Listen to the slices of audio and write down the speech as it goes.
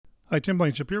Hi, Tim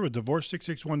Blanchard here with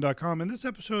Divorce661.com. In this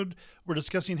episode, we're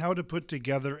discussing how to put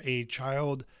together a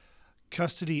child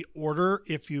custody order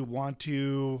if you want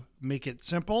to make it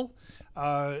simple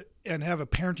and have a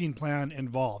parenting plan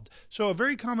involved. So, a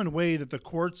very common way that the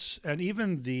courts and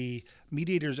even the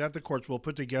mediators at the courts will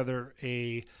put together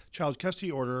a child custody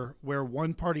order where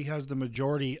one party has the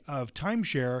majority of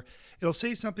timeshare, it'll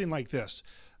say something like this.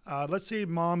 Let's say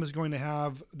mom is going to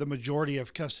have the majority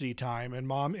of custody time and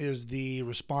mom is the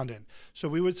respondent. So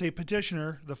we would say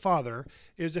petitioner, the father,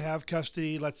 is to have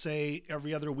custody, let's say,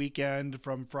 every other weekend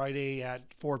from Friday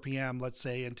at 4 p.m., let's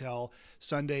say, until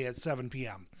Sunday at 7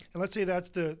 p.m. And let's say that's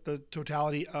the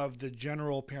totality of the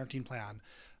general parenting plan.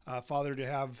 Father to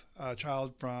have a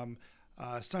child from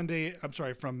Friday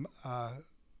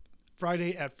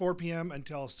at 4 p.m.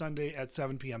 until Sunday at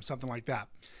 7 p.m., something like that.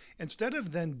 Instead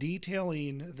of then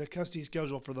detailing the custody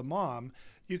schedule for the mom,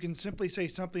 you can simply say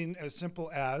something as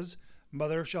simple as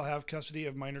mother shall have custody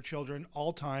of minor children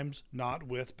all times not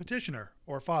with petitioner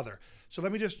or father. So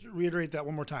let me just reiterate that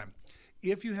one more time.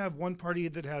 If you have one party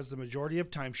that has the majority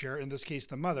of timeshare, in this case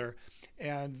the mother,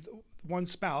 and one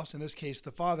spouse, in this case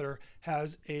the father,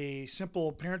 has a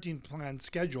simple parenting plan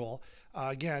schedule,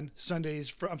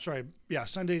 Sundays,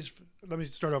 let me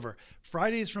start over.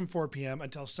 Fridays from 4 p.m.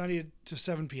 until Sunday to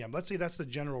 7 p.m. Let's say that's the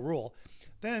general rule.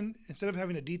 Then, instead of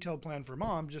having a detailed plan for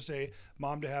mom, just say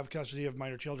mom to have custody of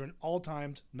minor children all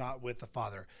times, not with the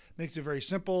father. Makes it very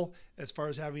simple as far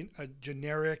as having a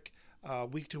generic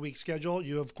week-to-week schedule.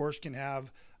 You, of course, can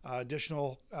have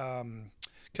additional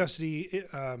custody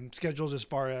schedules as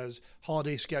far as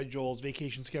holiday schedules,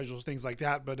 vacation schedules, things like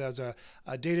that. But as a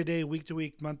day-to-day,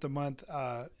 week-to-week, month-to-month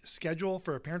schedule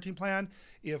for a parenting plan,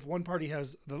 if one party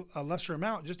has a lesser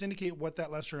amount, just indicate what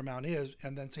that lesser amount is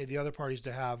and then say the other parties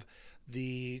to have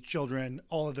the children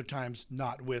all other times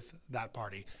not with that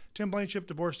party. Tim Blanchard,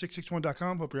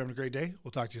 Divorce661.com. Hope you're having a great day.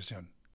 We'll talk to you soon.